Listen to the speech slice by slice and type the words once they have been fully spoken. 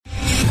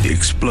The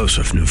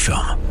explosive new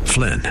film,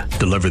 Flynn,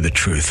 deliver the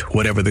truth,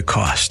 whatever the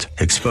cost,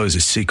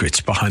 exposes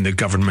secrets behind the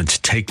government's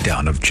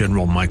takedown of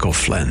General Michael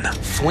Flynn.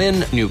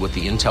 Flynn knew what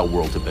the intel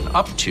world had been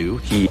up to.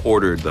 He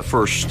ordered the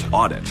first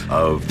audit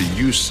of the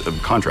use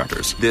of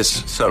contractors.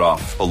 This set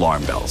off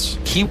alarm bells.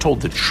 He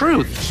told the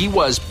truth. He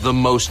was the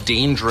most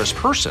dangerous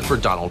person for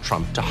Donald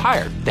Trump to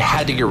hire. They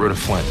had to get rid of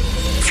Flynn.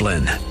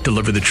 Flynn,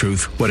 deliver the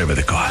truth, whatever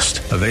the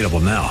cost. Available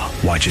now.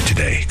 Watch it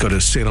today. Go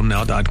to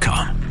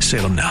salemnow.com.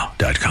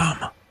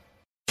 salemnow.com.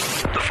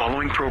 The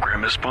following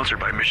program is sponsored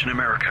by Mission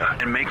America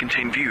and may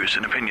contain views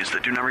and opinions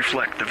that do not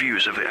reflect the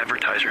views of the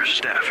advertisers,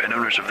 staff, and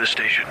owners of this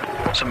station.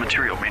 Some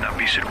material may not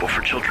be suitable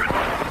for children.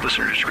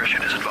 Listener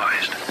discretion is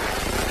advised.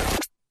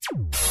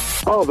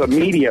 Oh, the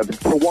media.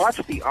 To watch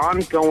the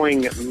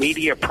ongoing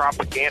media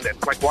propaganda,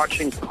 it's like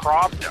watching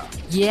Pravda.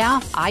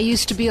 Yeah, I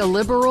used to be a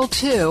liberal,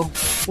 too.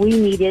 We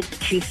needed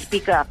to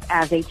speak up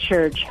as a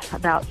church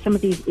about some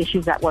of these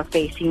issues that we're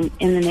facing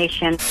in the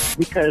nation.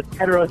 Because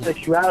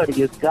heterosexuality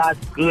is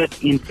God's good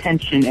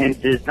intention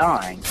and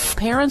design.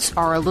 Parents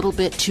are a little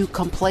bit too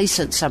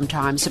complacent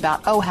sometimes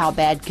about, oh, how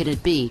bad can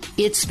it be?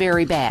 It's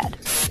very bad.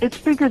 It's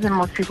bigger than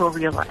most people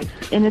realize.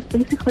 And it's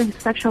basically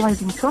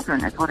sexualizing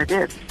children is what it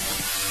is.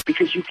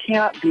 Because you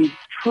can't be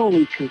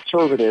truly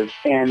conservative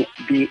and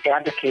be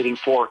advocating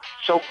for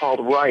so-called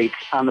rights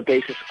on the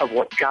basis of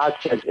what God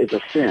says is a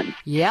sin.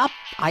 Yep,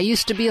 I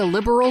used to be a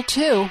liberal,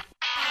 too.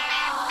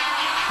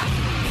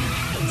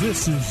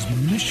 This is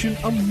Mission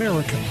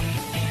America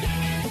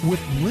with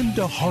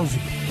Linda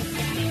Harvey.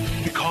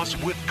 Because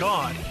with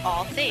God,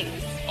 all things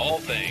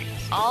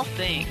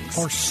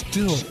are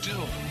still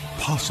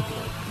possible.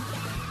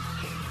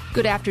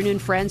 Good afternoon,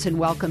 friends, and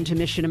welcome to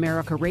Mission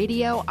America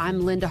Radio.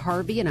 I'm Linda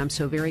Harvey, and I'm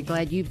so very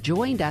glad you've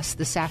joined us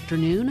this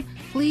afternoon.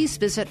 Please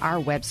visit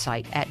our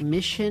website at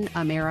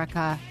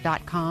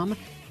missionamerica.com.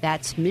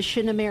 That's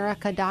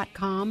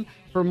missionamerica.com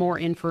for more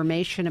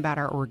information about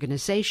our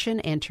organization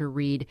and to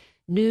read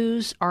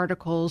news,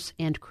 articles,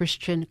 and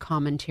Christian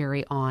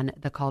commentary on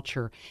the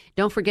culture.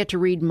 Don't forget to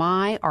read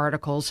my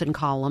articles and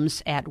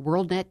columns at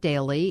WorldNet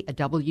Daily,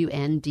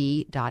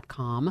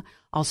 WND.com,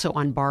 also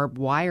on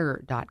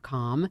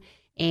barbedwire.com.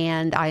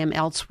 And I am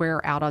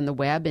elsewhere out on the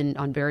web and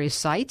on various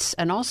sites.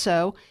 And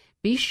also,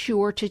 be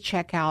sure to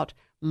check out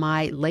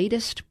my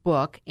latest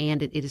book,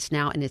 and it is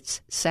now in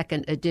its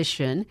second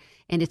edition,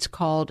 and it's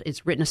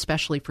written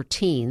especially for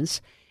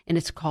teens, and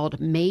it's called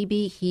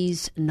Maybe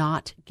He's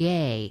Not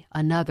Gay,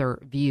 Another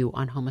View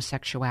on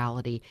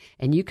Homosexuality.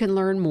 And you can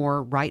learn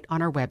more right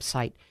on our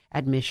website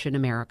at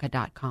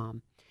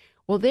missionamerica.com.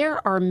 Well,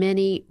 there are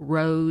many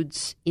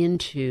roads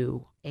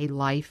into a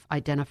life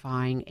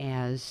identifying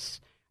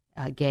as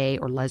gay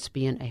or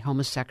lesbian, a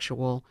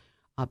homosexual,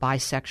 a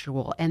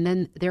bisexual, and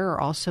then there are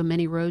also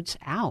many roads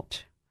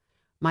out.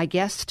 My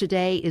guest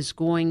today is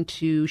going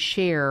to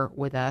share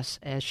with us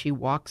as she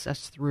walks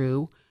us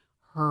through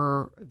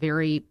her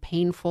very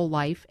painful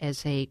life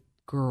as a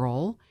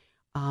girl,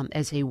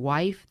 as a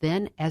wife,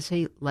 then as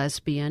a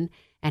lesbian,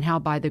 and how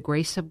by the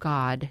grace of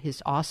God,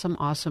 His awesome,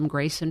 awesome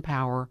grace and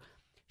power,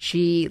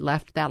 she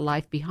left that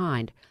life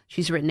behind.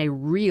 She's written a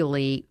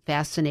really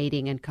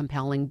fascinating and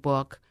compelling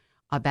book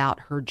about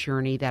her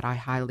journey that I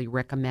highly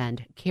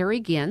recommend. Cari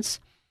Gintz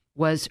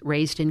was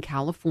raised in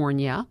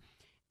California,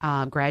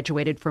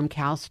 graduated from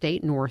Cal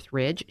State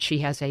Northridge. She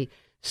has a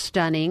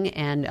stunning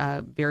and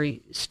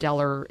very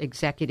stellar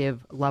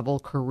executive level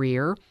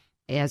career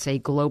as a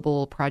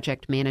global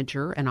project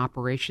manager and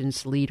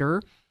operations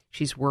leader.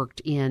 She's worked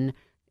in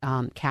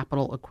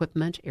capital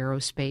equipment,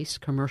 aerospace,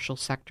 commercial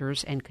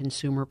sectors, and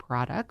consumer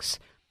products.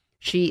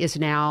 She is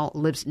now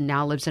lives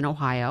in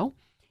Ohio,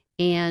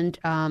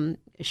 and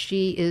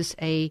she is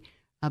a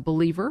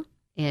believer,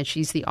 and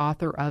she's the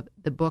author of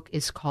the book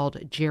is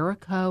called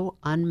Jericho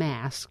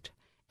Unmasked,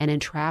 an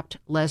Entrapped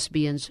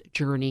Lesbian's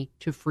Journey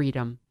to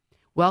Freedom.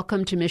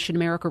 Welcome to Mission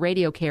America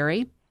Radio,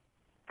 Cari.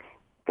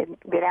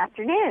 Good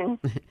afternoon.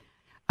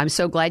 I'm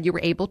so glad you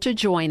were able to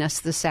join us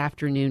this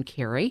afternoon,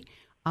 Cari.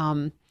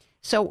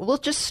 So we'll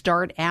just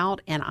start out,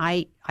 and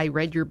I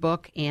read your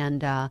book,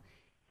 and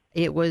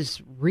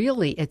it's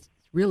really,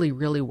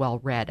 really well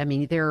read. I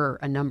mean, there are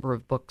a number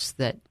of books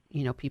that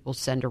people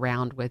send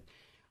around with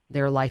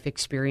their life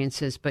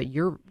experiences, but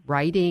your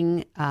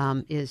writing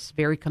is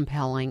very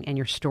compelling and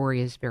your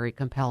story is very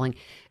compelling.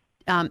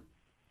 I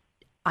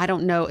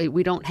don't know,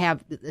 we don't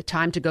have the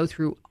time to go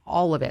through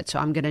all of it, so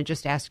I'm going to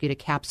just ask you to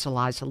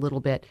capsulize a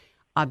little bit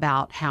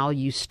about how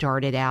you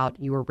started out.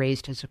 You were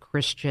raised as a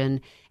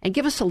Christian, and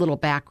give us a little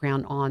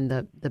background on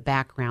the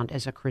background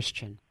as a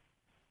Christian.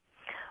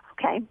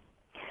 Okay.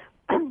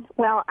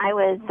 Well, I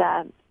was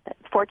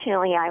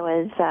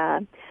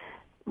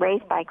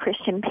raised by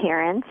Christian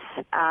parents.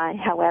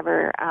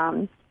 However,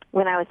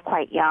 when I was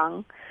quite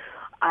young,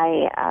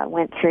 I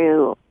went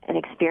through an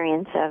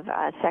experience of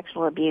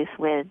sexual abuse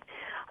with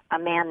a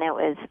man that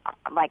was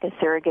like a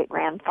surrogate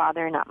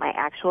grandfather, not my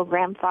actual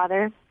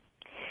grandfather.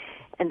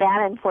 And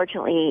that,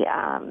 unfortunately,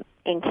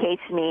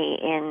 encased me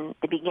in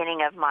the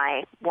beginning of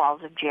my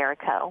walls of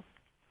Jericho.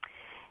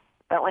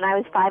 But when I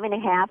was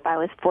 5.5, I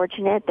was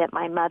fortunate that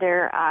my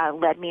mother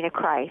led me to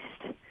Christ.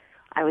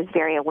 I was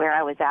very aware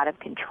I was out of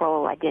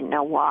control. I didn't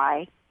know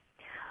why.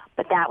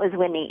 But that was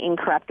when the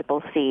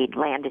incorruptible seed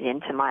landed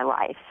into my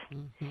life.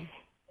 Mm-hmm.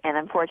 And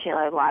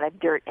unfortunately, a lot of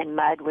dirt and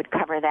mud would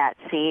cover that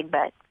seed,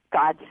 but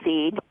God's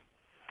seed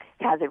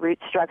has a root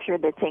structure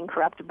that's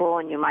incorruptible,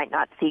 and you might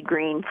not see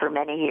green for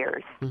many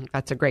years.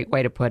 That's a great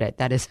way to put it.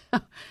 That is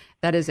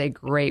a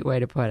great way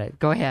to put it.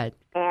 Go ahead.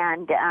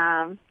 And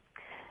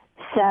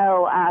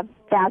so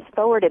fast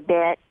forward a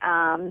bit.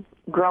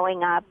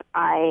 Growing up,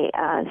 I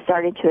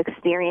started to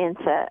experience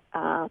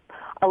a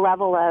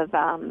level of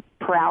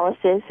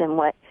paralysis in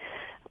what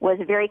was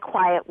a very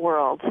quiet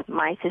world.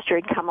 My sister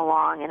had come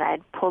along, and I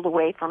had pulled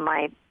away from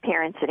my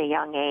parents at a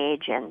young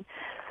age, and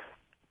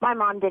my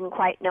mom didn't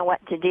quite know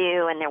what to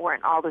do, and there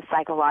weren't all the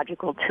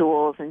psychological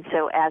tools. And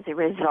so as a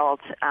result,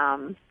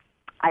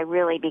 I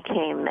really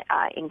became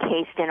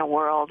encased in a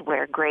world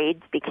where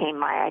grades became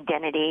my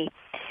identity.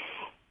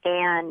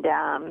 And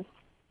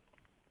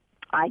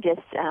I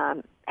just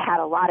had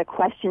a lot of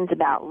questions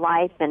about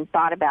life and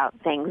thought about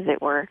things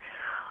that were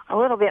a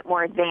little bit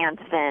more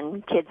advanced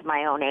than kids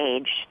my own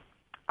age.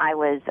 I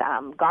was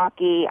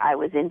gawky, I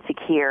was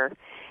insecure,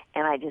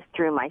 and I just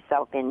threw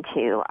myself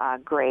into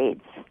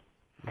grades.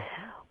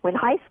 When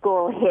high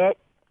school hit,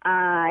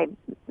 I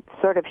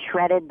sort of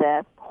shredded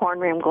the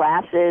horn-rimmed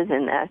glasses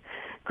and the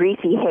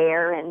greasy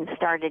hair and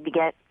started to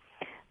get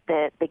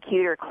the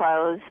cuter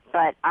clothes,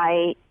 but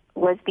I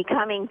was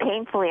becoming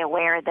painfully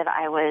aware that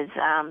I was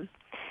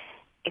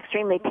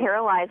extremely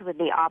paralyzed with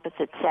the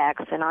opposite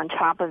sex, and on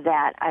top of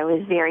that, I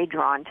was very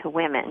drawn to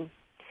women.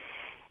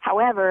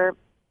 However,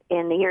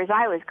 in the years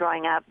I was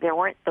growing up, there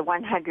weren't the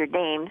 100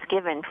 names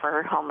given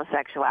for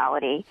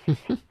homosexuality,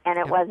 and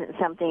it wasn't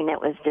something that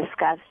was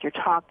discussed or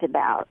talked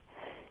about.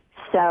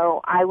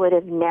 So I would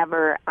have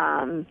never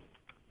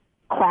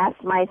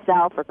classed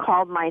myself or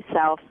called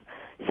myself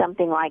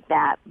something like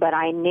that, but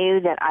I knew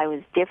that I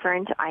was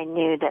different. I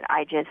knew that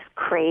I just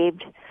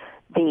craved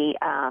the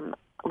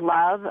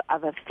love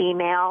of a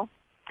female.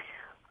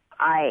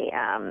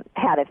 I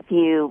had a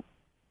few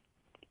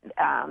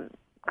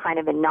kind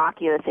of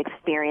innocuous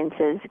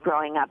experiences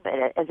growing up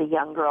as a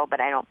young girl, but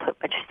I don't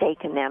put much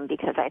stake in them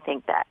because I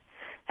think that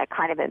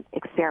kind of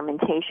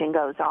experimentation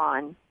goes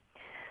on.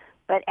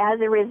 But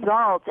as a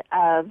result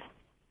of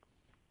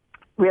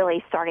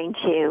really starting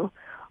to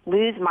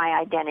lose my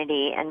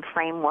identity and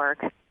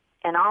framework,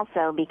 and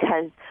also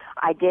because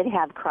I did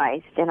have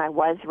Christ and I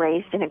was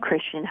raised in a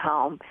Christian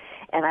home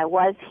and I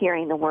was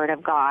hearing the Word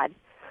of God,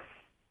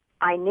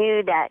 I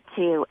knew that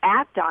to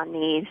act on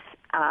these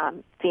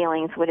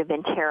feelings would have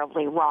been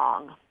terribly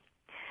wrong.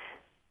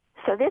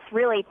 So this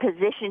really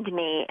positioned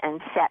me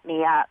and set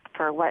me up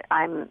for what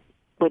I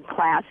would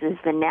class as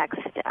the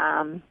next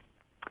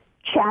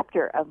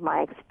chapter of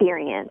my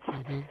experience.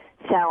 Mm-hmm.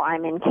 So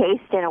I'm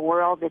encased in a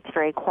world that's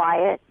very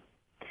quiet.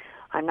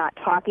 I'm not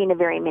talking to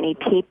very many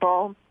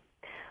people.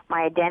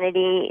 My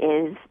identity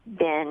has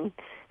been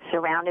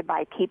surrounded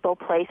by people,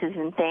 places,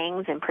 and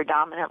things, and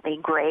predominantly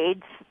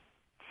grades.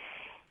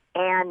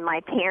 And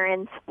my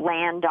parents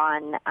land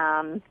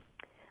on,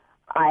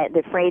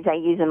 the phrase I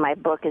use in my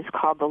book is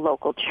called the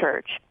local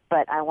church.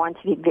 But I want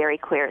to be very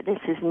clear, this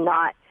is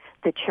not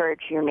the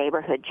church, your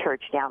neighborhood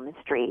church down the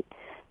street.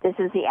 This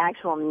is the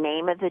actual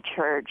name of the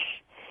church.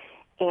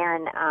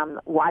 And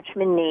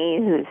Watchman Nee,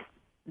 who's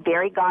a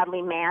very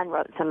godly man,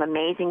 wrote some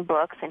amazing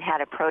books and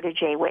had a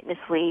protege, Witness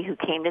Lee, who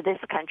came to this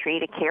country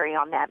to carry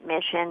on that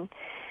mission.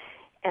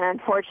 And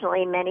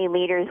unfortunately, many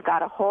leaders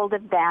got a hold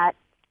of that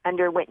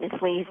under Witness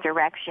Lee's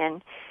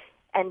direction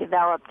and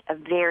developed a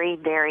very,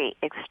 very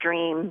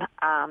extreme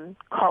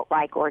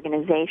cult-like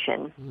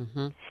organization.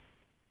 Mm-hmm.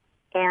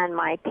 And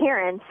my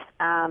parents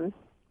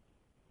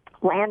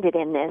landed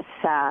in this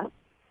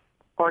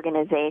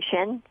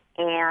organization,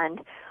 and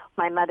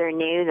my mother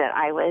knew that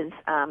I was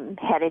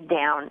headed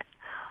down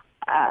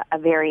a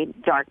very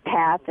dark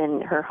path,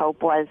 and her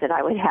hope was that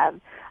I would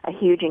have a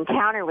huge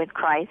encounter with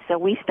Christ, so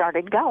we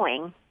started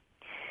going.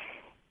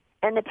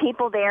 And the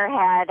people there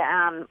had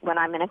what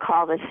I'm going to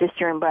call the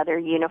sister and brother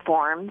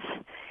uniforms,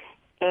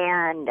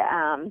 and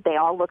they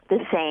all looked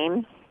the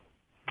same.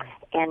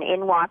 And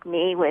in walked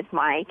me with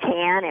my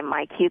tan and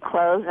my cute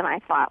clothes, and I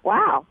thought,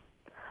 wow,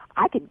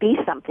 I could be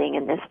something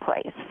in this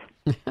place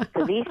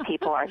because these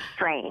people are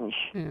strange.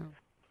 Yeah.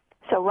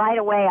 So right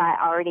away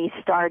I already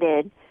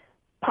started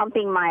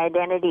pumping my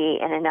identity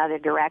in another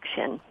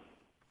direction.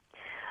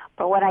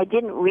 But what I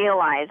didn't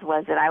realize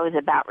was that I was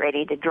about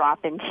ready to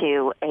drop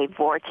into a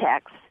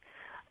vortex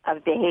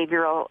of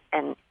behavioral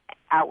and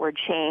outward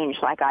change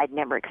like I'd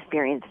never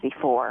experienced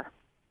before.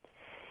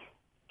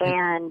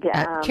 And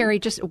Cari,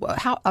 just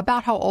how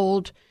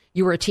old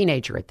you were? A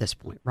teenager at this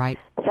point, right?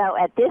 So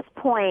at this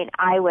point,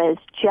 I was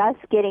just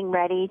getting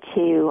ready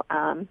to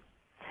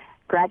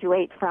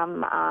graduate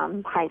from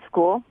high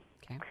school,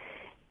 okay.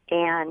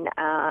 And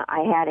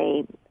I had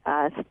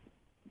a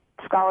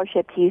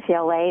scholarship to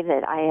UCLA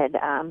that I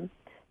had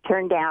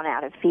turned down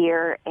out of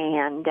fear,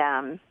 and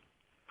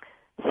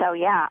so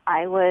yeah,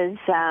 I was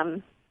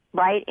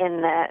right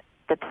in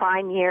the the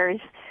prime years,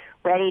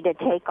 ready to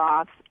take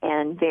off,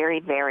 and very,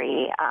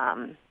 very,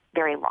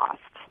 very lost.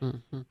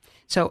 Mm-hmm.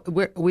 So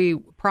we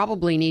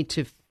probably need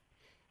to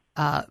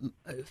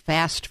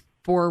fast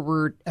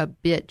forward a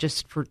bit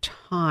just for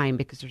time,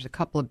 because there's a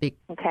couple of big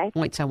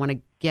points I want to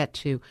get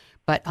to.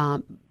 But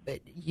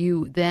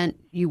you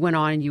went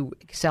on and you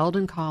excelled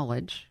in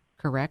college,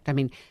 correct? I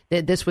mean,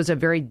 this was a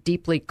very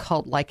deeply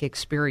cult-like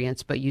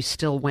experience, but you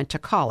still went to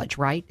college,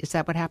 right? Is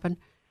that what happened?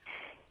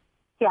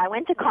 Yeah, I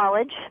went to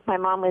college. My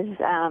mom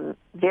was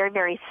very,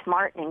 very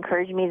smart and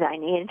encouraged me that I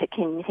needed to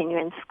continue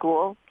in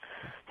school.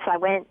 So I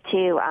went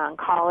to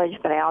college,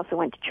 but I also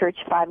went to church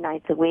 5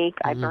 nights a week.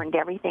 I burned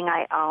everything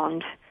I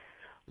owned.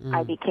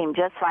 I became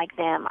just like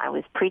them. I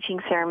was preaching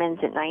sermons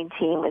at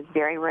 19 with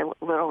very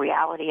little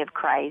reality of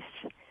Christ.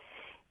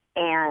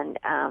 And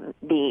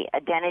the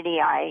identity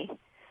I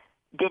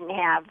didn't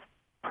have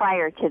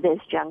prior to this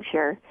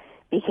juncture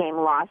became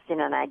lost in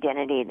an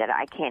identity that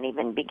I can't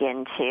even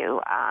begin to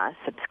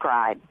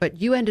subscribe. But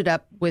you ended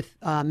up with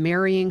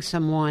marrying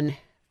someone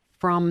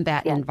from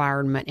that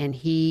environment, and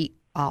he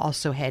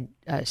also had,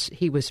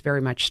 he was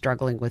very much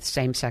struggling with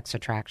same-sex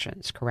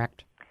attractions,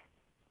 correct?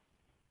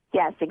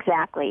 Yes,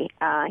 exactly.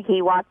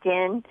 He walked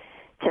in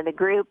to the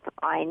group.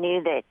 I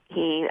knew that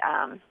he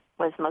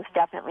was most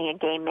definitely a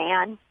gay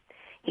man.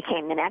 He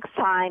came the next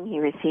time. He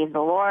received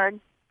the Lord.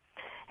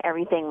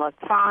 Everything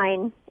looked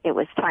fine. It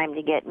was time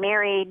to get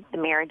married. The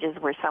marriages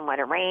were somewhat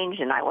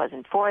arranged, and I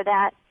wasn't for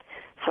that.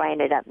 So I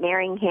ended up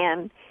marrying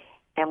him,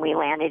 and we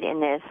landed in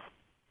this,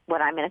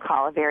 what I'm going to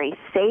call a very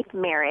safe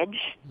marriage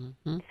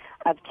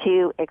of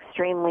 2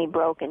 extremely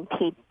broken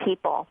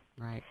people.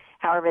 Right.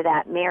 However,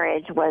 that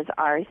marriage was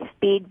our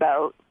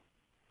speedboat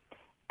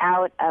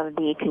out of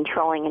the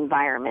controlling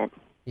environment.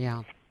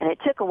 Yeah. And it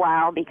took a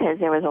while because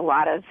there was a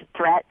lot of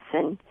threats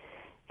and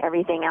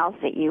everything else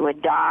that you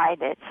would die,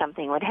 that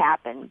something would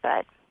happen.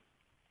 But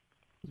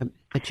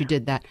you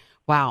did that.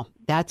 Wow,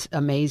 that's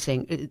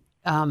amazing.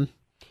 I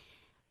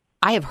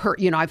have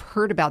heard, I've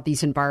heard about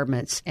these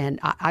environments, and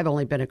I've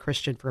only been a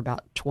Christian for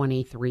about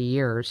 23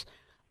 years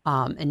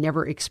and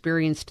never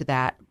experienced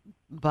that.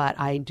 But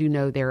I do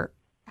know they're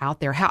out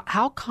there.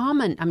 How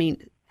common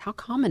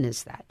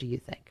is that, do you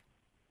think?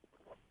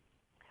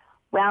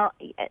 Well,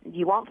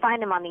 you won't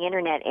find them on the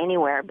internet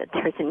anywhere, but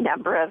there's a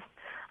number of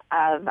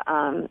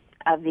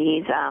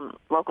these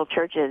local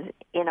churches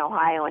in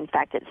Ohio. In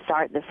fact,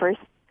 the first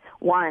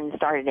one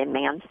started in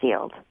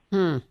Mansfield.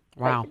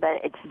 Wow.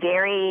 But it's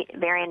very,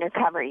 very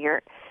undercover.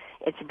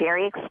 It's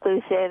very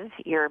exclusive.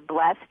 You're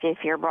blessed if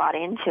you're brought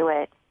into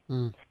it.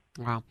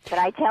 Wow. But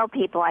I tell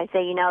people, I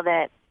say,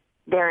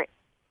 that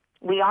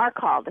we are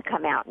called to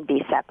come out and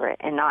be separate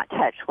and not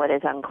touch what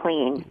is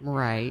unclean.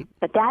 Right.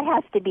 But that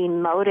has to be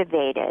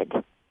motivated.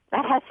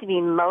 That has to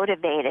be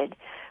motivated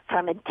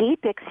from a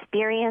deep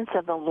experience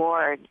of the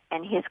Lord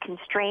and His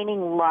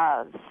constraining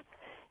loves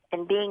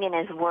and being in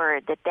His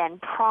Word that then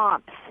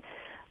prompts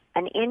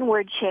an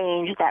inward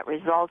change that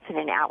results in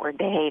an outward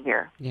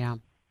behavior. Yeah.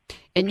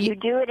 And if you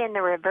do it in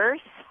the reverse,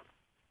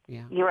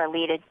 you are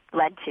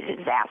led to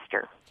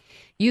disaster.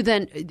 You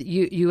then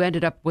you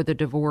ended up with a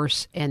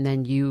divorce, and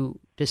then you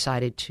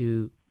decided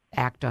to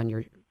act on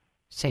your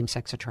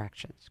same-sex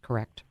attractions,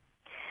 correct?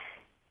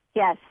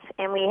 Yes,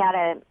 and we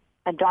had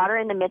a daughter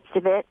in the midst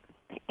of it,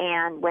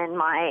 and when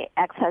my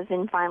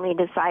ex-husband finally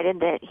decided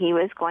that he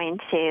was going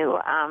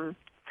to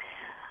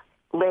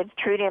live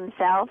true to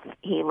himself,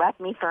 he left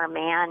me for a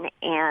man,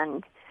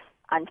 and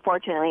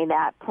unfortunately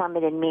that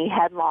plummeted me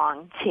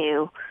headlong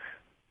to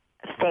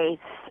face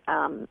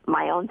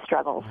my own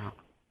struggles. Wow.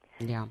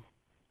 Yeah.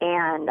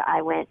 And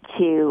I went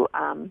to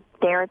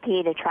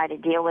therapy to try to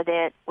deal with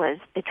it, was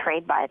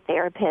betrayed by a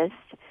therapist.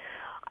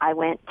 I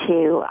went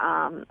to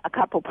a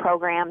couple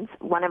programs.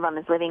 One of them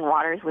is Living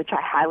Waters, which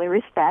I highly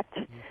respect,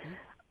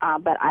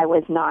 but I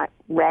was not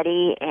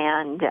ready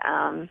and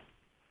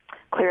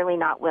clearly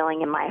not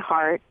willing in my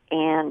heart.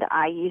 And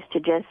I used to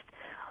just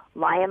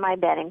lie in my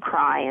bed and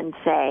cry and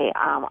say,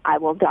 I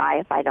will die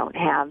if I don't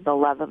have the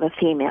love of a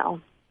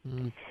female.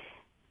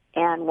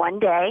 And one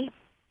day,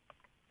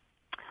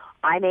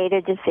 I made a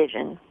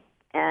decision,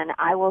 and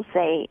I will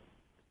say,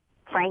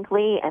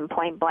 frankly and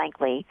point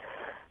blankly,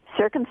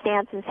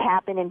 circumstances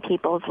happen in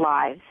people's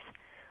lives,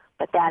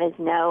 but that is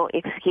no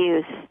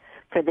excuse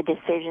for the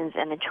decisions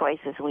and the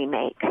choices we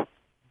make.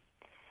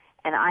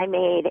 And I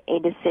made a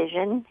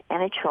decision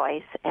and a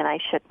choice, and I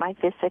shook my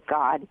fist at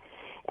God,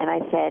 and I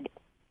said,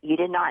 you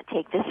did not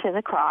take this to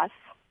the cross.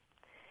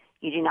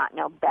 You do not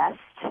know best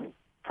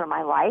for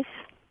my life.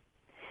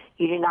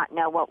 You do not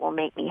know what will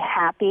make me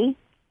happy.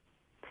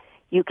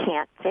 You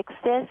can't fix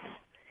this,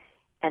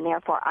 and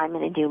therefore I'm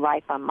going to do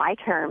life on my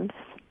terms,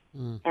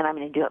 and I'm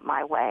going to do it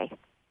my way.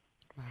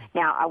 Right.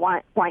 Now, I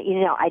want you to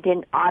know I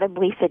didn't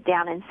audibly sit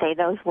down and say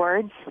those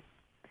words,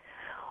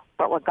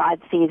 but what God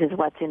sees is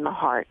what's in the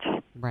heart.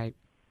 Right.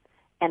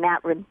 And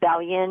that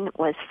rebellion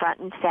was front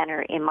and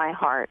center in my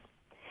heart,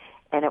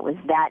 and it was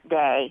that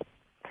day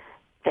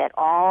that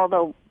all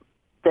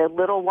the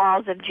little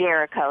walls of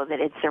Jericho that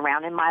had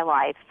surrounded my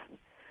life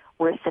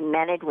were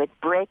cemented with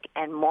brick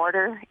and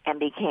mortar and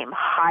became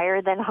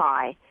higher than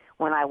high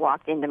when I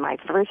walked into my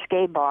first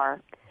gay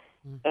bar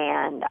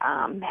and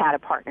had a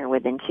partner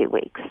within 2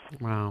 weeks.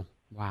 Wow.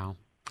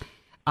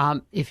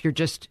 If you're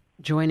just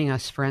joining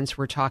us, friends,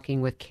 we're talking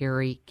with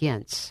Cari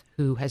Gintz,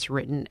 who has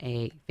written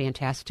a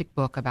fantastic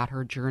book about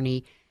her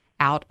journey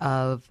out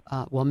of,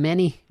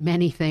 many,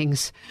 many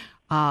things,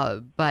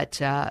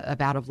 but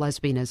about of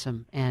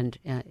lesbianism and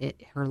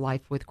her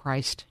life with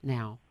Christ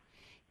now.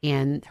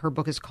 And her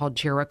book is called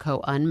Jericho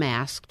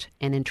Unmasked,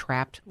 an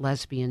Entrapped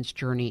Lesbian's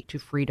Journey to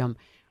Freedom.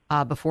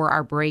 Before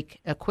our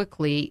break,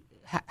 quickly,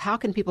 how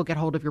can people get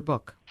hold of your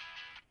book?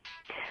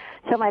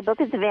 So my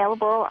book is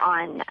available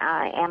on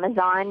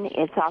Amazon.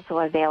 It's also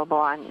available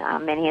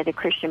on many of the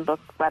Christian book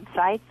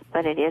websites,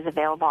 but it is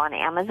available on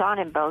Amazon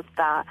in both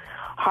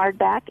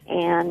hardback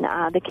and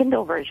the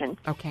Kindle version.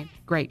 Okay,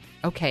 great.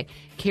 Okay,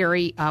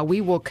 Cari,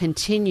 we will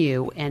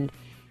continue, and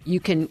you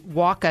can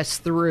walk us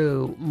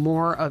through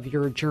more of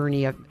your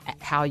journey of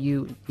how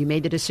you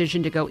made the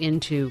decision to go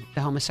into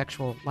the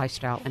homosexual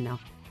lifestyle, and now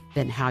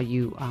then how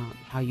you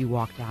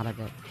walked out of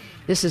it.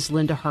 This is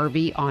Linda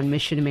Harvey on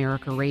Mission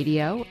America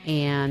Radio,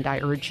 and I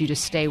urge you to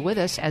stay with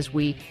us as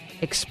we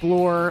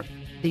explore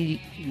the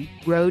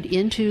road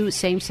into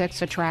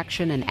same-sex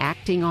attraction and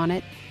acting on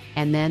it,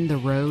 and then the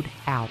road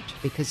out,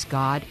 because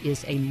God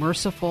is a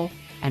merciful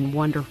and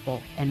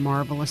wonderful and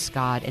marvelous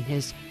God, and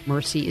His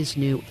mercy is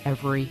new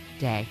every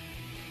day.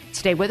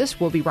 Stay with us.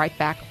 We'll be right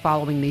back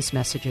following these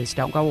messages.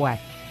 Don't go away.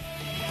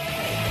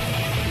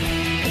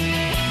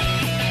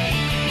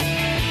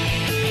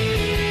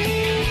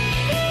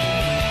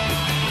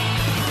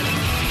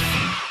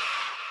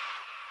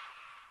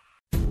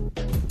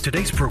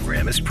 Today's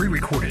program is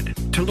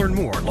pre-recorded. To learn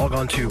more, log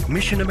on to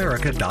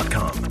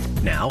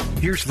missionamerica.com. Now,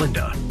 here's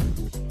Linda.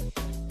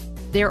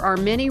 There are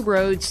many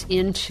roads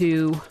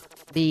into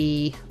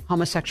the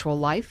homosexual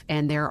life,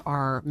 and there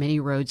are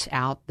many roads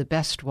out. The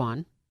best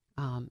one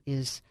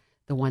is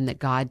the one that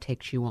God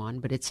takes you on,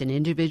 but it's an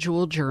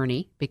individual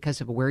journey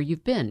because of where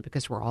you've been,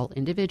 because we're all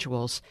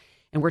individuals.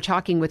 And we're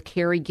talking with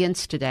Cari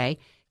Gintz today.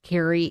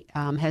 Cari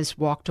has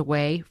walked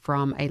away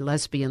from a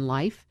lesbian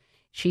life.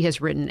 She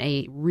has written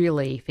a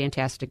really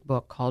fantastic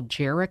book called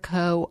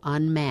Jericho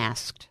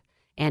Unmasked,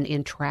 an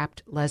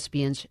Entrapped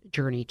Lesbian's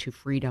Journey to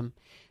Freedom.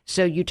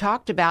 So you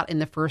talked about in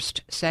the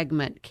first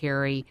segment,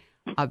 Cari,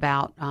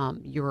 about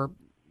your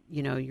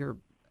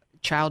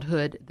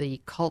childhood, the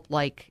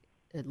cult-like,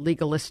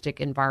 legalistic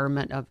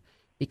environment of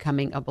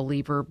becoming a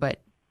believer,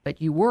 but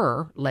you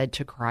were led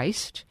to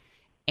Christ.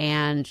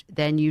 And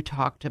then you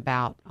talked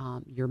about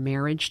your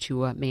marriage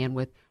to a man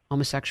with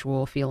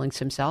homosexual feelings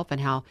himself,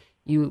 and how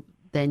you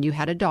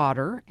had a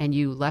daughter, and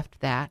you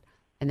left that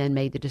and then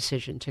made the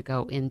decision to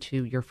go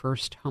into your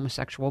first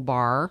homosexual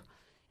bar.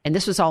 And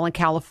this was all in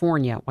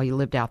California while you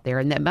lived out there.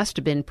 And that must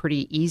have been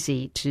pretty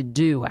easy to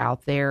do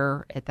out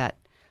there at that.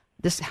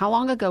 How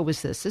long ago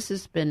was this? This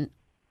has been,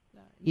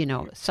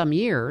 some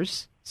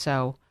years.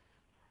 So.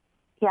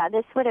 Yeah,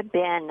 this would have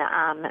been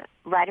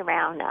right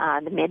around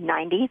the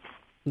mid-'90s.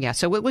 Yeah,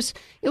 so it was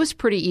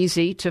pretty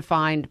easy to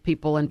find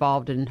people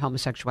involved in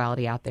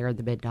homosexuality out there in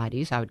the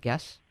mid-'90s, I would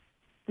guess.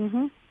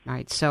 Mm-hmm. All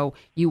right, so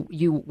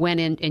you went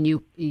in and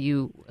you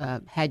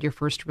had your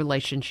first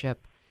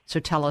relationship. So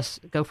tell us,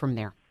 go from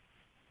there.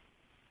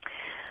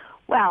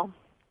 Well,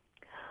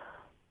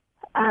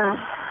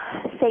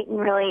 Satan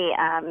really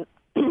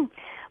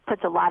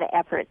puts a lot of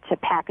effort to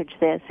package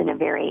this in a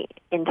very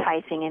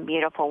enticing and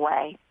beautiful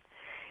way.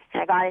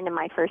 And I got into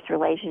my first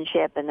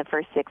relationship, and the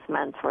first 6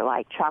 months were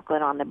like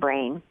chocolate on the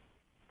brain.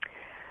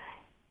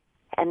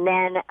 And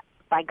then,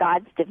 by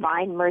God's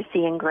divine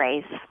mercy and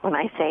grace, when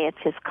I say it's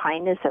His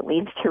kindness that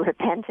leads to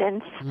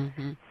repentance,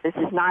 This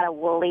is not a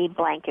woolly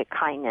blanket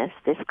kindness.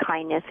 This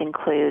kindness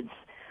includes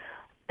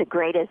the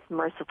greatest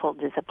merciful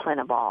discipline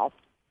of all.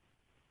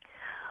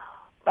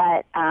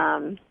 But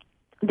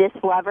this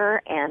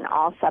lover and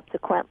all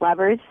subsequent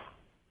lovers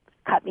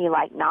cut me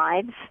like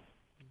knives.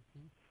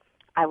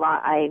 I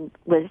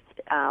was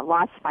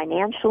lost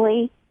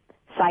financially,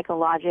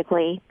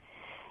 psychologically,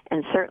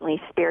 and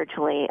certainly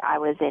spiritually. I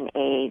was in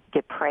a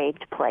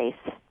depraved place.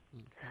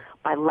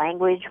 My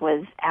language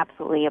was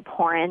absolutely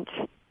abhorrent.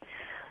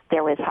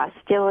 There was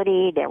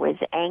hostility. There was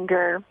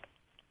anger.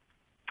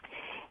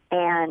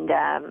 And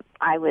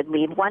I would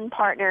leave one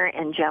partner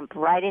and jump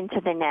right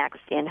into the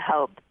next in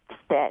hope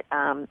that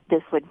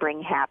this would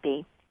bring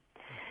happy.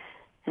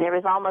 And there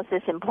was almost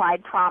this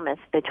implied promise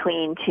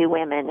between two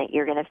women that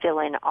you're going to fill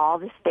in all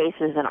the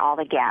spaces and all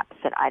the gaps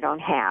that I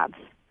don't have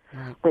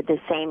with the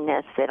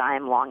sameness that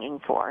I'm longing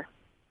for.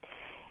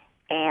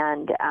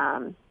 And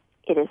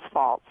it is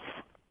false.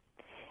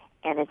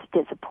 And it's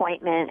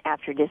disappointment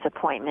after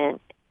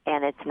disappointment,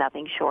 and it's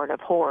nothing short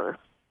of horror.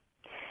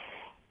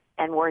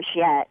 And worse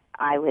yet,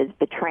 I was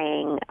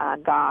betraying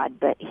God,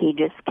 but He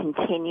just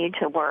continued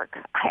to work.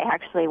 I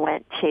actually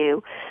went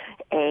to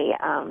a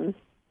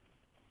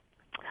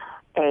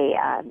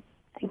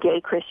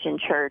gay Christian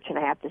church, and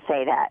I have to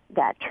say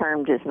that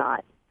term does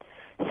not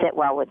sit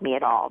well with me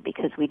at all,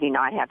 because we do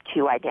not have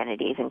two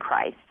identities in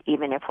Christ.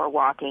 Even if we're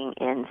walking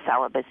in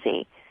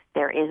celibacy,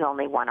 there is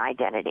only one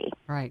identity.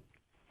 Right.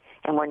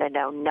 And we're to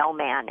know no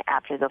man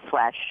after the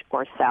flesh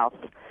or self.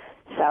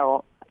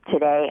 So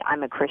today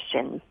I'm a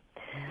Christian,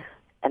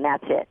 and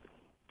that's it.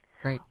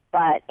 Great.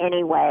 But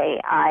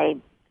anyway,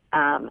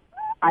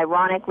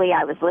 ironically,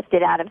 I was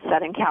lifted out of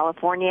Southern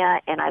California,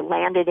 and I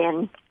landed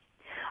in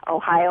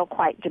Ohio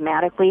quite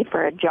dramatically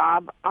for a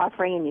job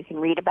offering, and you can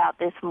read about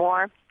this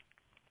more.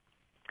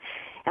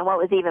 And what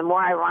was even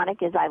more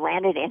ironic is I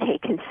landed in a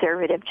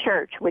conservative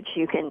church, which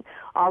you can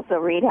also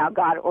read how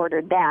God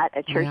ordered that,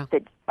 a church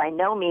that by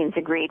no means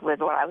agreed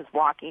with what I was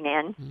walking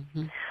in.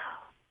 Mm-hmm.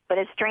 But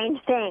a strange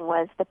thing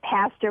was the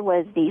pastor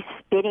was the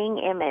spitting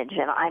image,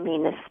 and I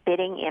mean the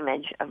spitting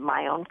image of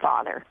my own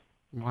father.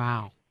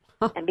 Wow.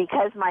 And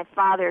because my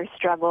father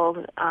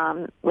struggled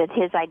with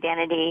his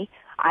identity,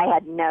 I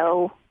had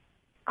no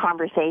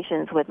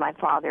conversations with my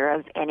father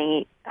of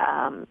any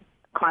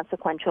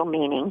consequential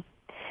meaning,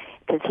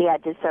 because he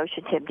had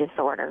dissociative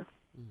disorder.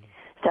 Mm-hmm.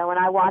 So when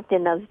I walked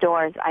in those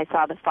doors, I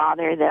saw the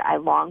father that I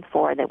longed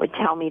for that would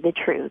tell me the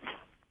truth.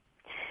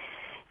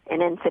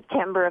 And in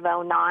September of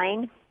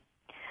 2009,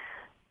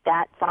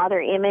 that father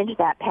image,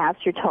 that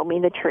pastor told me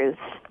the truth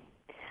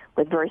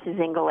with verses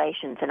in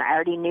Galatians, and I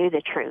already knew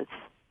the truth.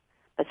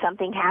 But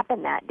something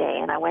happened that day,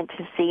 and I went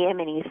to see him,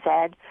 and he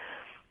said,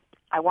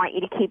 I want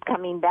you to keep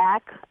coming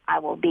back. I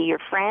will be your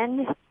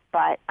friend,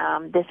 but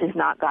this is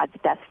not God's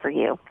best for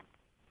you.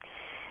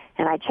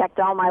 And I checked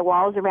all my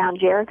walls around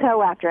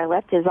Jericho after I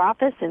left his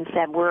office and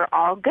said, we're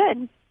all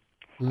good,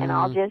 and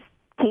I'll just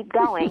keep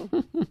going.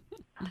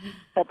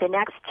 But the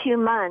next 2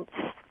 months,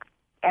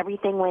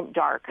 everything went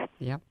dark.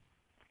 Yep.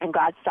 And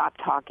God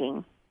stopped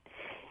talking.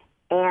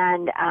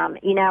 And,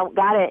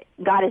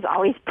 God is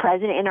always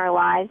present in our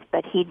lives,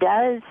 but He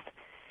does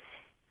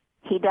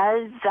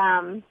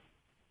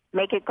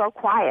make it go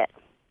quiet.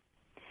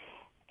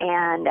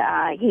 And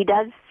He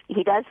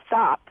does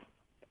stop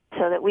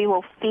so that we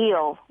will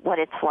feel what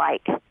it's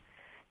like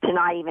to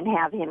not even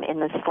have Him in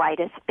the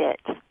slightest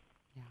bit.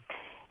 Yeah.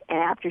 And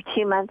after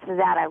 2 months of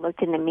that, I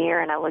looked in the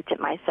mirror and I looked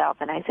at myself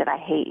and I said, I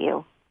hate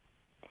you.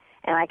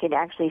 And I could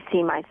actually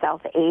see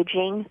myself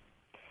aging,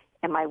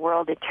 and my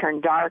world had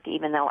turned dark,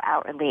 even though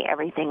outwardly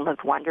everything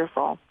looked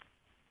wonderful.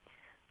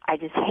 I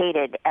just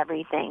hated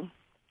everything.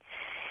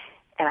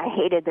 And I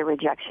hated the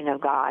rejection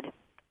of God.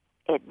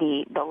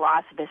 The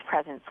loss of His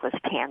presence was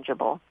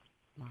tangible.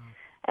 Wow.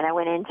 And I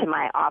went into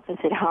my office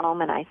at home,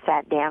 and I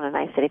sat down, and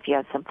I said, if you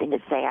have something to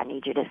say, I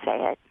need you to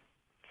say it.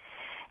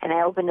 And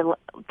I opened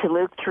to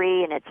Luke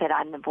 3, and it said,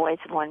 I'm the voice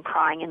of one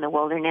crying in the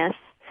wilderness,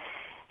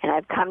 and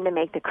I've come to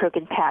make the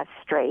crooked path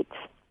straight.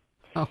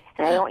 Oh,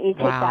 and I don't want you to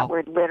take that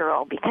word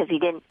literal, because He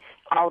didn't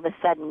all of a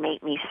sudden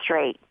make me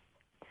straight.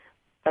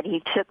 But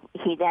He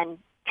then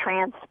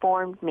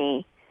transformed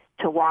me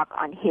to walk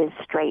on His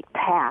straight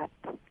path.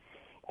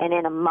 And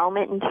in a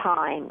moment in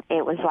time,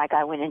 it was like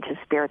I went into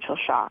spiritual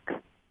shock.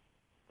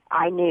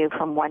 I knew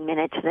from 1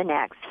 minute to the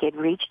next, He had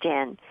reached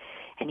in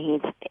and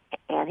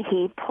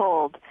he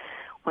pulled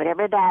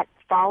whatever that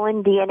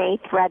fallen DNA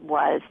thread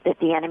was that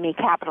the enemy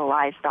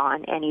capitalized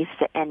on, and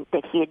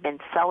that he had been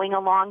sewing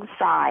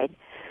alongside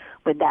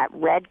with that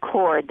red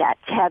cord, that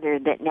tether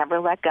that never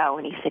let go.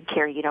 And He said,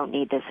 Cari, you don't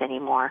need this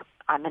anymore.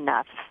 I'm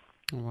enough.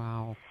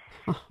 Wow.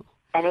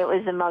 And it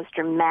was the most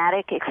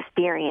dramatic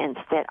experience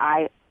that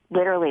I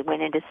literally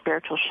went into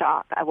spiritual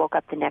shock. I woke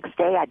up the next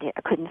day.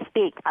 I couldn't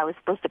speak. I was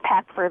supposed to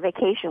pack for a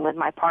vacation with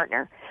my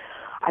partner.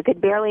 I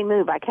could barely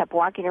move. I kept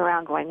walking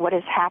around going, what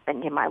has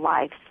happened in my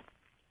life?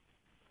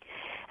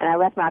 And I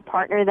left my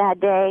partner that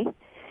day,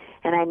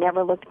 and I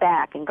never looked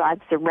back. And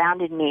God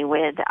surrounded me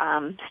with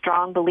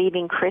strong,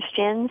 believing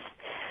Christians.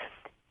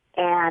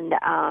 And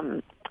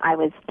I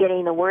was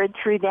getting the Word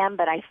through them,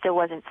 but I still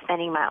wasn't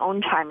spending my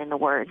own time in the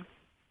Word.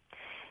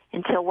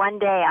 Until one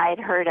day I had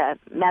heard a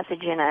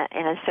message in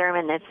a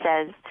sermon that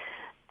says,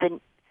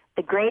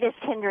 the greatest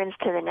hindrance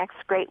to the next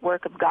great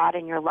work of God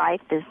in your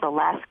life is the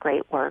last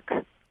great work.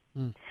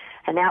 Mm.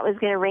 And that was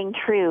going to ring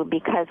true,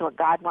 because what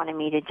God wanted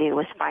me to do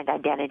was find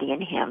identity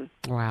in Him.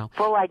 Wow.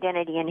 Full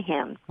identity in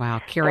Him.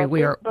 Wow. Cari,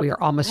 we are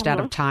almost out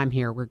of time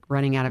here. We're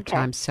running out of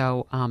time.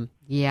 So,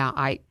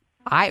 I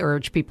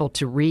urge people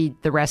to read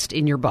the rest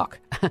in your book.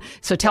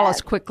 So tell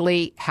us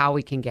quickly how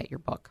we can get your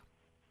book.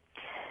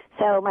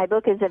 So my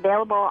book is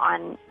available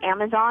on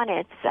Amazon.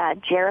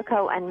 It's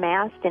Jericho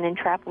Unmasked, an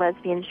Entrapped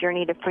Lesbian's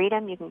Journey to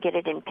Freedom. You can get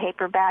it in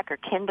paperback or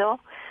Kindle.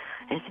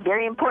 And it's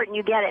very important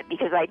you get it,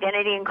 because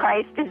identity in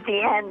Christ is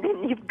the end,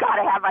 and you've got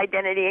to have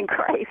identity in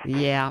Christ.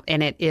 Yeah,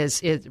 and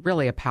it's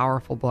really a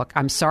powerful book.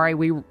 I'm sorry,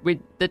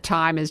 the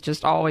time is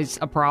just always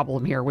a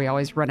problem here. We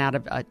always run out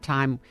of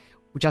time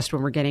just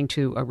when we're getting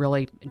to a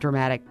really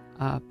dramatic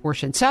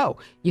portion. So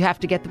you have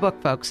to get the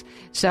book, folks.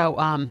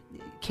 So,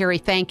 Cari,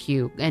 thank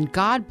you, and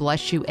God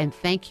bless you, and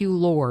thank you,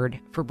 Lord,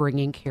 for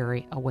bringing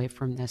Cari away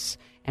from this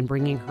and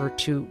bringing her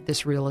to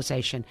this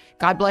realization.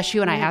 God bless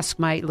you, and I ask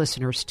my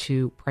listeners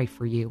to pray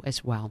for you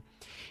as well.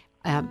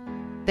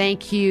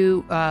 Thank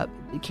you,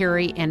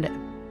 Cari, and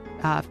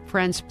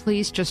Friends,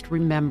 please just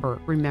remember,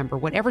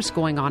 whatever's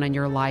going on in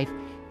your life,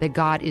 that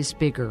God is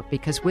bigger,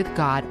 because with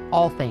God,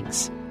 all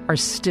things are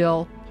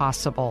still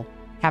possible.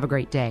 Have a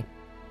great day.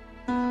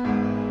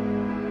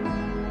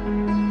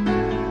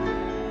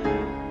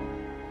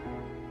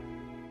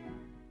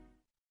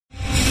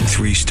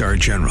 Three-star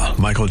General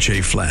Michael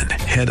J. Flynn,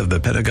 head of the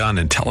Pentagon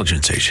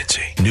Intelligence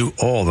Agency, knew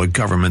all the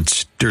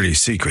government's dirty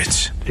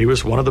secrets. He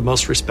was one of the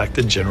most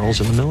respected generals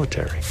in the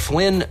military.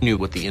 Flynn knew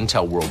what the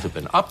intel world had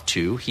been up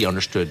to. He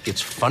understood its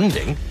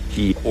funding.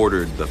 He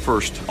ordered the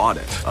first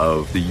audit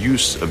of the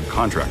use of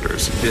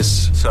contractors.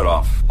 This set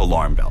off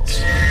alarm bells.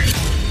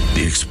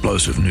 The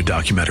explosive new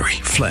documentary,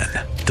 Flynn,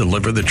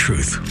 Deliver the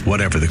Truth,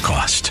 Whatever the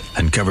Cost,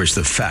 uncovers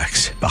the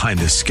facts behind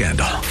this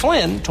scandal.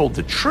 Flynn told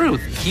the truth.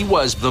 He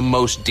was the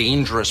most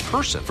dangerous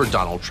person for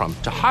Donald Trump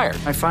to hire.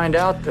 I find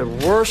out the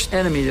worst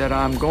enemy that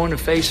I'm going to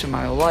face in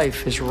my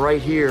life is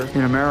right here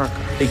in America.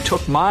 They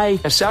took my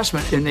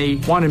assessment and they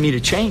wanted me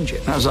to change it.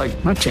 And I was like,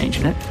 I'm not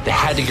changing it. They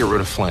had to get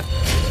rid of Flynn.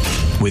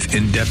 With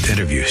in-depth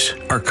interviews,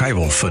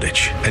 archival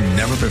footage, and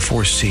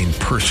never-before-seen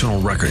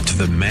personal records of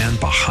the man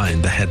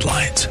behind the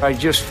headlines. I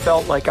just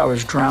felt like I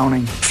was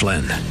drowning.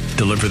 Flynn,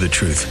 Deliver the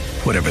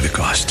Truth, Whatever the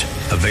Cost.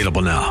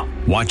 Available now.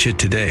 Watch it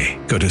today.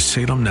 Go to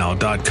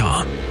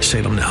salemnow.com.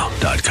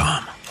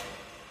 salemnow.com.